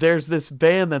 there's this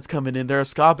band that's coming in. They're a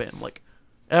ska band. Like,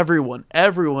 everyone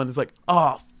is like,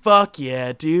 oh, fuck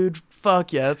yeah, dude.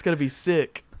 Fuck yeah, that's going to be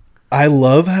sick. I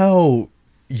love how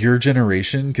your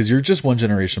generation, because you're just one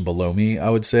generation below me, I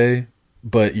would say,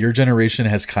 but your generation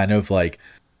has kind of like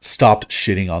stopped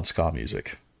shitting on ska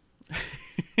music.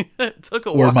 It took a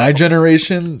while. Where my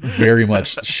generation very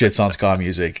much shits on ska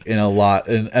music in a lot,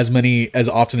 and as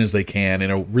often as they can, in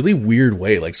a really weird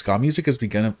way. Like, ska music has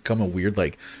become a weird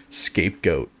like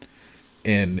scapegoat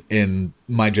in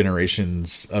my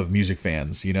generations of music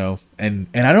fans, you know, and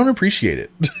I don't appreciate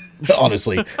it.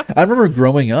 Honestly, I remember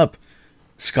growing up,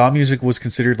 ska music was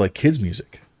considered like kids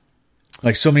music.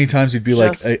 Like, so many times you'd be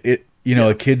like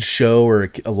a kid's show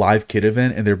or a live kid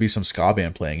event, and there'd be some ska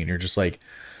band playing, and you're just like,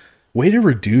 way to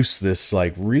reduce this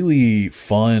like really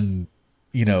fun,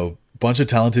 you know, bunch of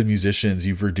talented musicians.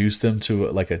 You've reduced them to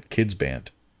like a kids band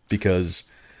because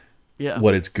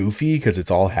it's goofy, because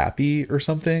it's all happy or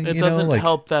something. It doesn't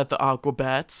help that the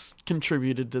Aquabats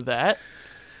contributed to that.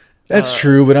 That's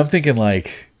true, but I'm thinking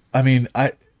like, I mean,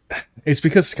 it's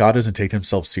because ska doesn't take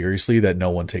themselves seriously that no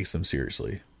one takes them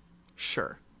seriously.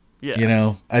 Sure. Yeah. You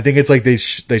know, I think it's like they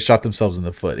shot themselves in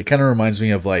the foot. It kind of reminds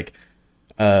me of like,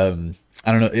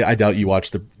 I don't know. I doubt you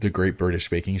watch the Great British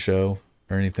Baking Show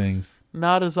or anything.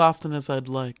 Not as often as I'd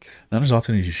like. Not as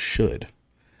often as you should.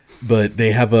 But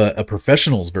they have a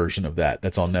professionals version of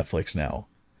that's on Netflix now.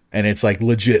 And it's like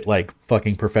legit, like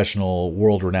fucking professional,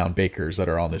 world-renowned bakers that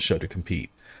are on this show to compete.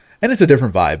 And it's a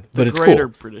different vibe, but it's Greater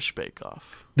cool. British Bake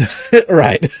Off.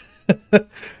 Right.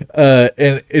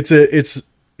 And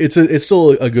it's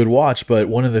still a good watch, but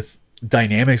one of the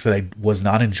dynamics that I was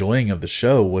not enjoying of the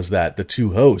show was that the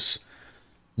two hosts,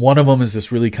 one of them is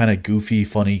this really kind of goofy,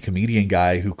 funny comedian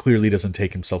guy who clearly doesn't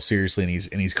take himself seriously,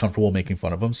 and he's comfortable making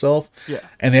fun of himself. Yeah.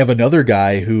 And they have another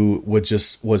guy who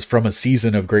was from a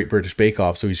season of Great British Bake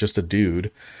Off, so he's just a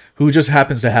dude who just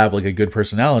happens to have like a good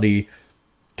personality,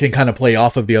 can kind of play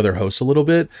off of the other host a little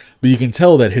bit, but you can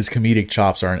tell that his comedic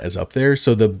chops aren't as up there.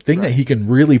 So the thing that he can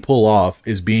really pull off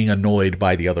is being annoyed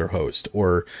by the other host,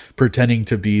 or pretending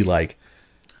to be like,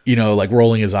 you know, like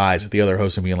rolling his eyes at the other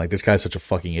host and being like, this guy's such a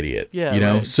fucking idiot. Yeah. You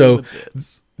know, right. so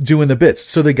doing the bits.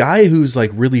 So the guy who's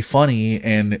like really funny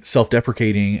and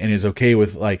self-deprecating and is okay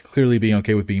with like clearly being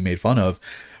okay with being made fun of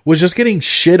was just getting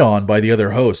shit on by the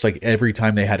other host like every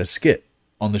time they had a skit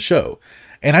on the show.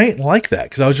 And I didn't like that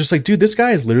because I was just like, dude, this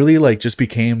guy is literally like just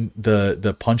became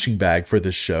the punching bag for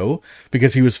this show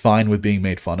because he was fine with being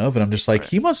made fun of. And I'm just like,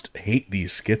 he must hate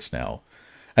these skits now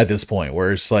at this point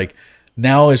where it's like,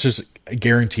 now it's just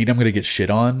guaranteed I'm going to get shit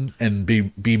on and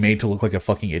be made to look like a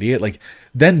fucking idiot. Like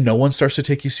then no one starts to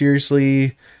take you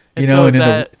seriously, and know, so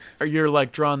and or you're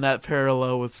like drawing that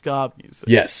parallel with ska music.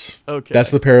 Yes. Okay.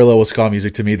 That's the parallel with ska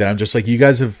music to me that I'm just like, you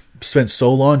guys have spent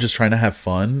so long just trying to have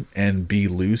fun and be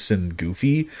loose and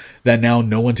goofy that now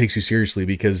no one takes you seriously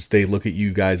because they look at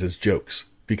you guys as jokes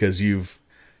because you've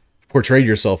portrayed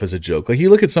yourself as a joke. Like you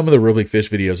look at some of the Real Big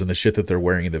Fish videos and the shit that they're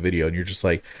wearing in the video and you're just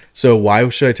like, so why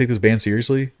should I take this band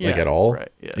seriously? Like at all?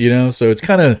 Right, yeah. You know? So it's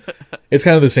kind of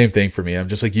the same thing for me. I'm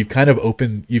just like, you've kind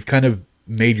of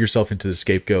made yourself into the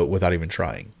scapegoat without even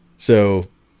trying. So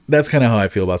that's kind of how I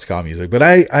feel about ska music. But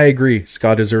I agree.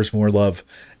 Ska deserves more love.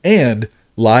 And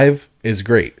live is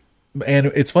great. And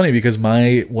it's funny because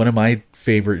one of my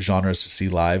favorite genres to see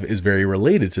live is very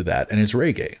related to that, and it's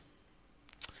reggae.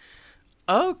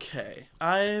 Okay.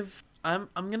 I'm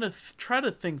gonna try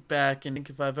to think back and think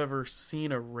if I've ever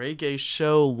seen a reggae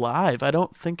show live. I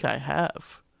don't think I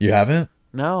have. You haven't?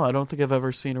 No, I don't think I've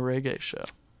ever seen a reggae show.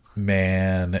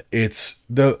 Man, it's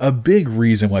a big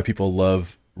reason why people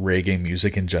love reggae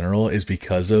music in general is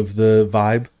because of the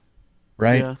vibe,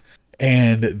 right? Yeah.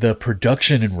 And the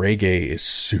production in reggae is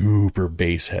super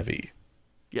bass heavy.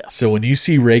 Yes. So when you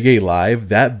see reggae live,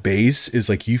 that bass is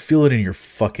like you feel it in your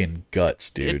fucking guts,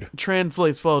 dude. It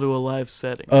translates well to a live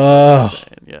setting.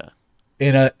 Yeah.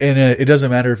 It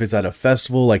doesn't matter if it's at a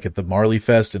festival like at the Marley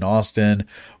Fest in Austin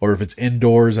or if it's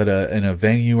indoors in a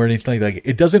venue or anything like that.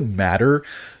 It doesn't matter.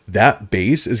 That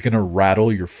bass is gonna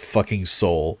rattle your fucking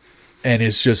soul. And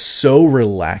it's just so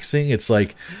relaxing. It's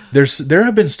like there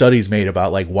have been studies made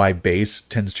about like why bass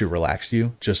tends to relax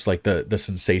you, just like the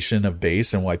sensation of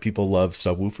bass and why people love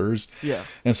subwoofers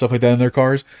and stuff like that in their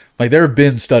cars. Like there have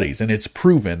been studies and it's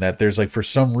proven that there's like for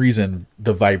some reason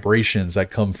the vibrations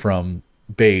that come from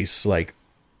bass like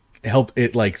help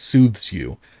it like soothes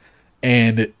you.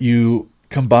 And you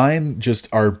combine just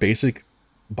our basic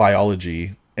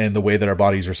biology and the way that our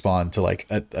bodies respond to like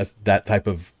that type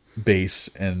of bass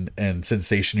and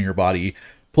sensation in your body,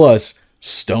 plus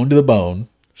stoned to the bone.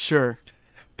 Sure.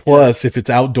 Plus, if it's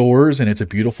outdoors and it's a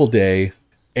beautiful day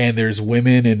and there's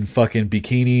women in fucking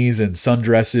bikinis and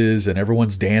sundresses and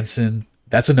everyone's dancing,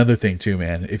 that's another thing too,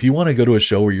 man. If you want to go to a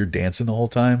show where you're dancing the whole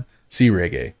time, see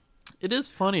reggae. It is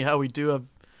funny how we do have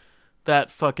that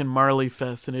fucking Marley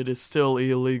Fest and it is still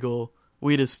illegal.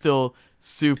 Weed is still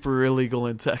super illegal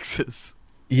in Texas.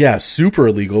 Yeah, super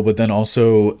illegal, but then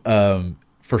also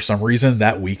for some reason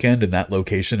that weekend in that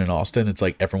location in Austin, it's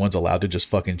like everyone's allowed to just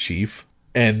fucking chief.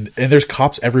 And there's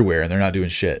cops everywhere and they're not doing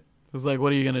shit. It's like,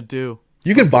 what are you going to do?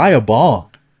 You can buy a bong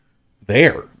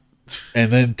there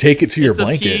and then take it to your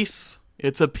blanket.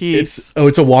 It's a piece.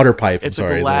 It's a water pipe. It's I'm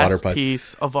sorry, a glass the water pipe.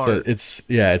 piece of art. So it's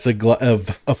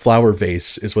a flower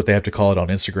vase is what they have to call it on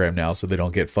Instagram now so they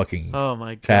don't get fucking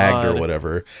tagged or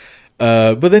whatever.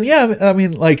 But then, yeah, I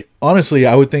mean, like, honestly,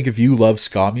 I would think if you love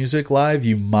ska music live,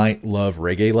 you might love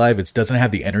reggae live. It doesn't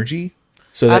have the energy.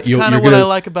 So that's kind of what I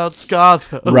like about ska,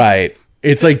 though. Right.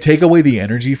 It's like, take away the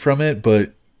energy from it,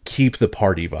 but keep the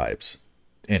party vibes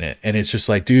in it. And it's just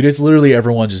like, dude, it's literally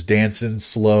everyone just dancing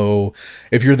slow.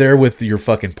 If you're there with your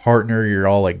fucking partner, you're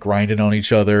all like grinding on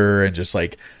each other and just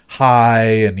like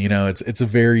high. And, you know, it's a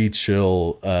very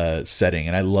chill setting.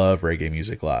 And I love reggae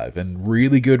music live. And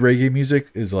really good reggae music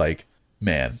is like,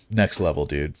 man, next level,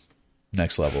 dude.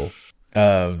 Next level.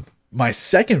 My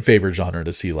second favorite genre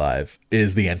to see live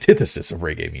is the antithesis of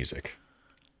reggae music.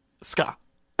 Ska.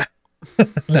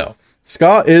 No.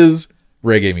 Ska is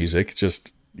reggae music.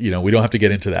 Just, you know, we don't have to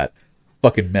get into that.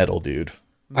 Fucking metal, dude.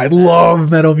 I love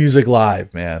metal music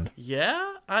live, man.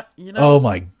 Yeah? Oh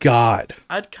my God.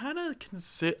 I kind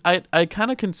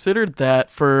of considered that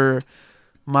for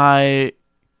my,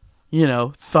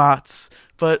 thoughts.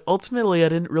 But ultimately, I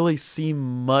didn't really see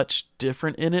much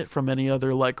different in it from any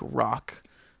other like rock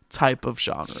type of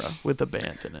genre with a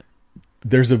band in it.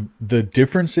 The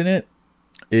difference in it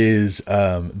is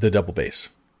the double bass.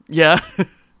 Yeah.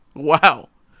 Wow.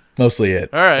 Mostly it.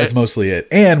 All right. That's mostly it.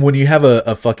 And when you have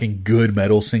a fucking good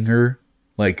metal singer,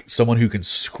 like someone who can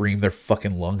scream their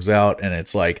fucking lungs out, and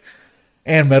it's like,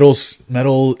 and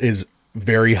metal is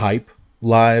very hype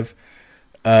live.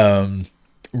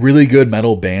 Really good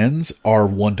metal bands are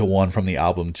 1-to-1 from the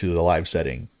album to the live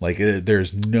setting. Like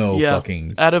there's no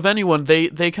fucking out of anyone,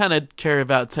 they kind of care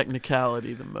about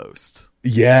technicality the most.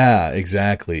 Yeah,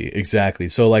 exactly.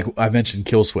 So like I mentioned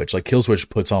Killswitch. Like Killswitch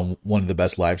puts on one of the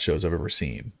best live shows I've ever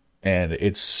seen. And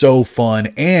it's so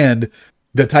fun. And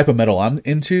the type of metal I'm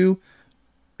into,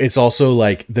 it's also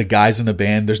like the guys in the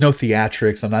band. There's no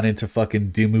theatrics. I'm not into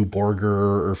fucking Dimmu Borgir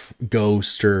or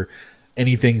Ghost or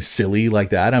anything silly like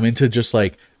that. I'm into just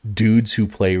like dudes who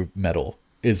play metal.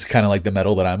 Is kind of like the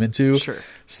metal that I'm into. Sure.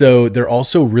 So they're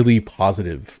also really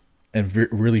positive and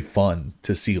really fun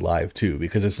to see live too,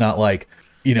 because it's not like,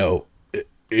 you know,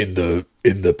 in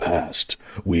the past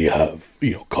we have,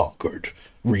 you know, conquered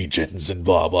regions and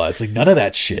blah blah. It's like none of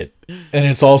that shit. And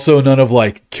it's also none of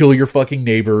like kill your fucking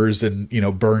neighbors and, you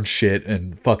know, burn shit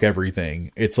and fuck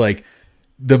everything. It's like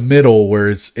the middle where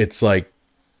it's like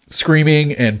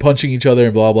screaming and punching each other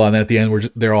and blah blah, and then at the end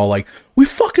they're all like, we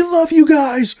fucking love you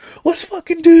guys, let's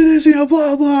fucking do this, you know,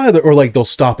 blah blah. Or like they'll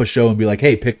stop a show and be like,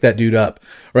 hey, pick that dude up.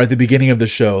 Or at the beginning of the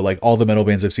show, like all the metal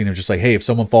bands I've seen are just like, hey, if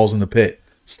someone falls in the pit,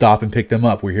 stop and pick them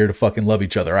up, we're here to fucking love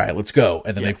each other, all right, let's go.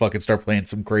 And then they fucking start playing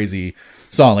some crazy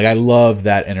song. Like I love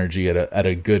that energy at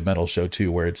a good metal show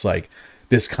too, where it's like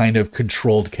this kind of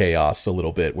controlled chaos a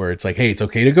little bit, where it's like, hey, it's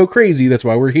okay to go crazy, that's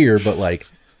why we're here, but like,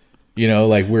 you know,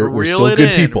 like we're still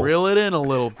good people. Reel it in a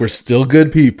little bit. We're still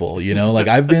good people, you know? Like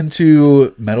I've been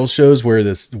to metal shows where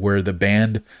the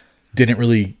band didn't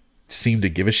really seem to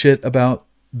give a shit about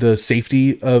the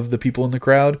safety of the people in the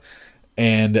crowd,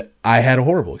 and I had a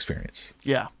horrible experience.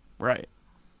 Yeah, right.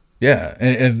 Yeah,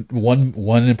 and one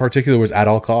in particular was At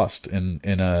All Cost, and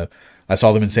I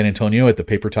saw them in San Antonio at the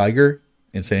Paper Tiger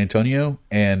in San Antonio,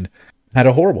 and had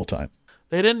a horrible time.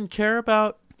 They didn't care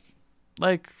about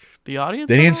like the audience.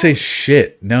 They didn't say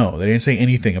shit. No, they didn't say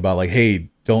anything about like, hey,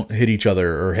 don't hit each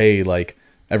other, or hey, like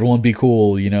everyone be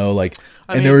cool, you know, like.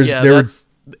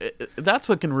 That's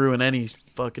what can ruin any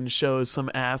fucking show, is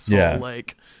some asshole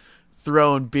like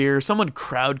throwing beer, someone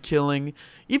crowd killing.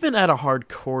 Even at a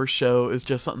hardcore show is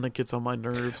just something that gets on my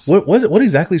nerves. What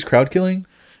exactly is crowd killing?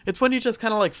 It's when you just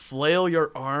kind of like flail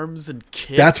your arms and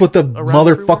kick. That's what the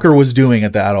motherfucker everywhere was doing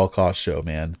at the At All Cost show,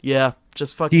 man. Yeah,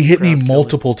 just fucking. He hit me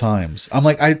multiple times. I'm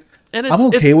like, I'm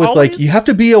okay with always, like, you have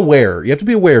to be aware. You have to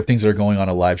be aware of things that are going on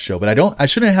a live show, but I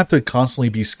shouldn't have to constantly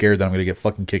be scared that I'm going to get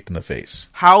fucking kicked in the face.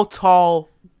 How tall?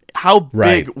 How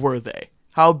big were they?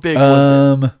 How big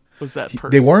was that person?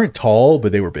 They weren't tall,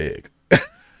 but they were big.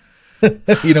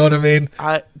 You know what I mean?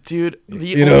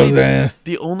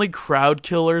 The only crowd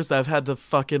killers I've had to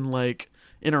fucking like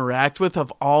interact with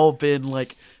have all been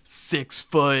like 6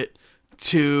 foot,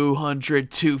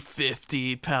 200,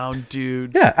 250 pound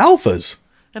dudes. Yeah, alphas.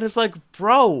 And it's like,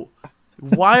 bro,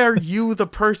 why are you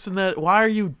why are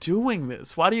you doing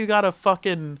this? Why do you gotta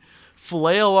fucking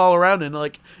flail all around and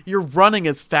like you're running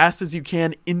as fast as you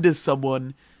can into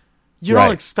someone? You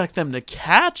don't expect them to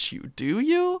catch you, do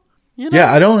you? You know?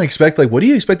 Yeah, I don't expect, like, what do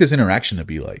you expect this interaction to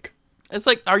be like? It's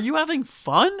like, are you having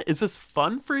fun? Is this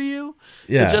fun for you?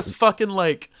 Yeah. To just fucking,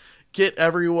 like, get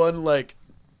everyone, like,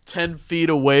 10 feet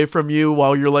away from you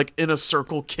while you're, like, in a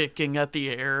circle kicking at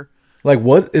the air? Like,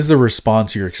 what is the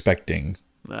response you're expecting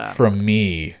from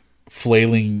me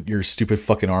flailing your stupid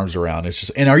fucking arms around? It's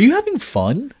just, and are you having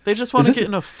fun? They just want to get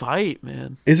in a fight,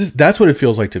 man. That's what it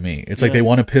feels like to me. It's like they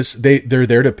want to they're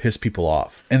there to piss people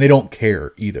off, and they don't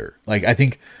care either. Like, I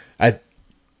think,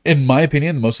 in my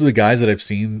opinion, most of the guys that I've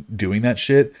seen doing that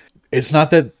shit, it's not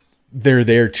that they're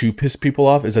there to piss people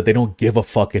off, is that they don't give a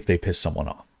fuck if they piss someone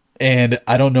off. And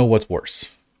I don't know what's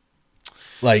worse.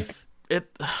 Like,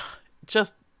 it's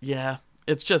just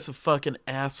a fucking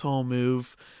asshole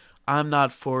move. I'm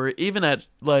not for it. Even at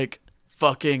like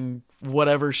fucking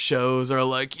whatever shows are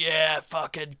like, yeah,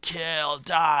 fucking kill,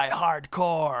 die,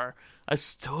 hardcore. I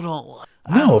still don't like.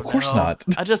 No, of course not.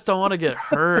 I just don't want to get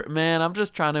hurt, man. I'm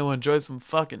just trying to enjoy some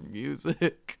fucking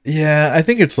music. Yeah, I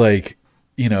think it's like,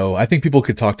 you know, I think people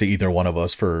could talk to either one of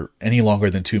us for any longer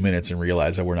than 2 minutes and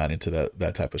realize that we're not into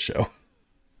that type of show.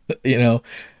 You know?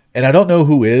 And I don't know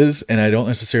who is, and I don't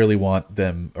necessarily want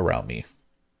them around me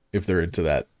if they're into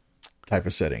that type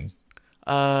of setting.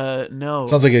 No.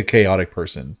 Sounds like a chaotic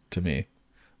person to me.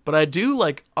 But I do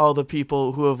like all the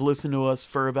people who have listened to us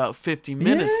for about 50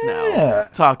 minutes now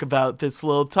talk about this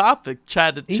little topic,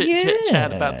 chat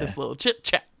about this little chit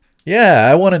chat. Yeah,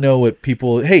 I want to know what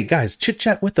people. Hey guys, chit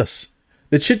chat with us.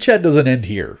 The chit chat doesn't end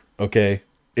here. Okay,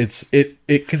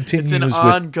 it continues. It's an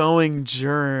ongoing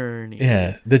journey.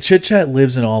 Yeah, the chit chat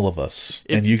lives in all of us,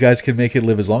 and you guys can make it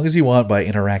live as long as you want by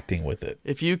interacting with it.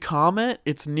 If you comment,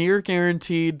 it's near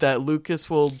guaranteed that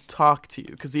Lucas will talk to you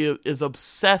because he is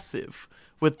obsessive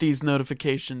with these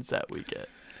notifications that we get.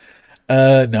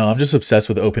 No, I'm just obsessed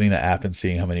with opening the app and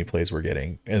seeing how many plays we're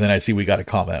getting. And then I see we got a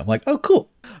comment. I'm like, oh, cool.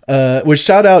 Which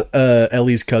shout out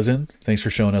Ellie's cousin. Thanks for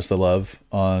showing us the love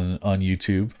on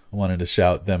YouTube. I wanted to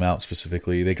shout them out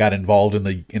specifically. They got involved in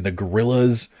the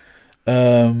Gorillaz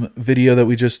video that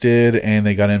we just did, and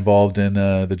they got involved in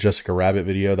the Jessica Rabbit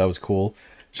video. That was cool.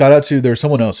 shout out to, there's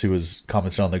someone else who was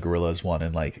commenting on the Gorillaz one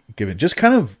and like giving just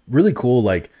kind of really cool,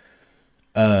 like,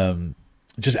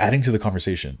 just adding to the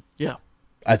conversation. Yeah.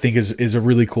 I think is a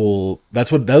really cool.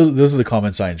 That's what those are the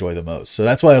comments I enjoy the most. So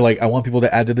that's why I want people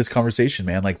to add to this conversation,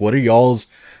 man. Like, what are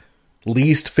y'all's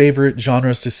least favorite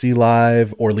genres to see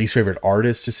live, or least favorite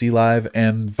artists to see live,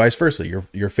 and vice versa?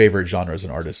 Your favorite genres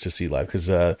and artists to see live, because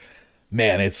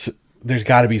man, there's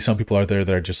got to be some people out there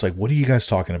that are just like, what are you guys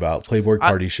talking about? Playboy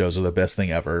Cardi shows are the best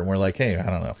thing ever, and we're like, hey,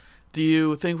 I don't know. Do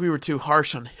you think we were too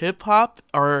harsh on hip hop?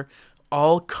 Are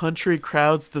all country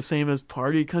crowds the same as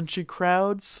party country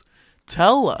crowds?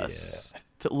 Tell us.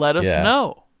 To let us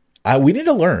know. We need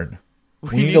to learn.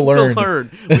 We need to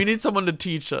learn. We need someone to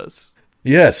teach us.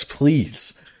 Yes,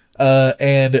 please.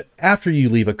 And after you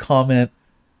leave a comment,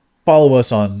 follow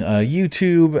us on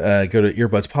YouTube. Go to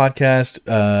Earbuds Podcast.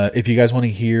 If you guys want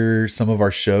to hear some of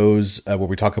our shows where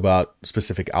we talk about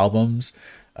specific albums,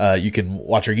 you can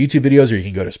watch our YouTube videos, or you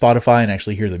can go to Spotify and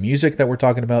actually hear the music that we're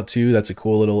talking about too. That's a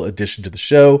cool little addition to the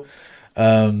show.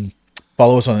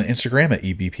 Follow us on Instagram at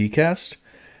EBPcast.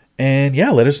 And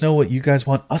yeah, let us know what you guys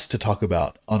want us to talk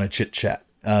about on a chit chat.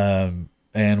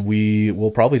 And we will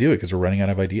probably do it because we're running out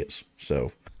of ideas.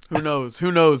 So who knows?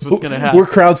 Who knows what's going to happen? We're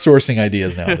crowdsourcing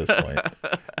ideas now at this point.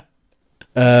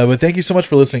 But thank you so much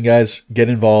for listening, guys. Get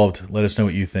involved. Let us know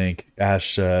what you think.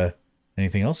 Ash,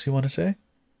 anything else you want to say?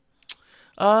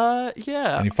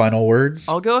 Yeah. Any final words?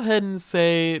 I'll go ahead and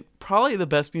say probably the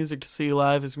best music to see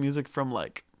live is music from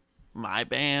like my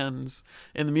bands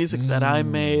and the music that I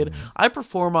made. I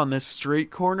perform on this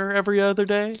street corner every other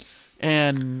day,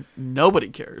 and nobody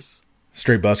cares.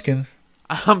 Straight buskin'?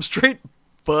 I'm straight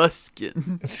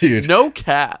buskin'. Dude. No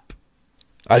cap.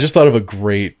 I just thought of a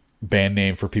great band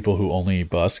name for people who only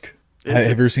busk. Have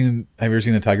you ever seen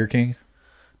the Tiger King?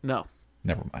 No.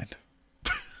 Never mind.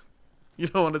 You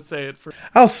don't want to say it for...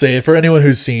 I'll say it for anyone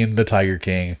who's seen the Tiger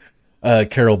King.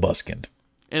 Carol Buskin.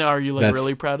 And are you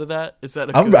really proud of that? Is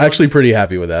that I'm actually pretty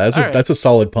happy with that. That's a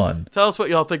solid pun. Tell us what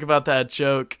y'all think about that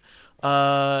joke.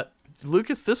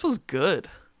 Lucas, this was good.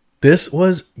 This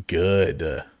was good.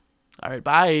 All right,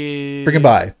 bye. Freaking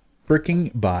bye.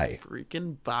 Freaking bye.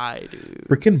 Freaking bye, dude.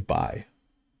 Freaking bye.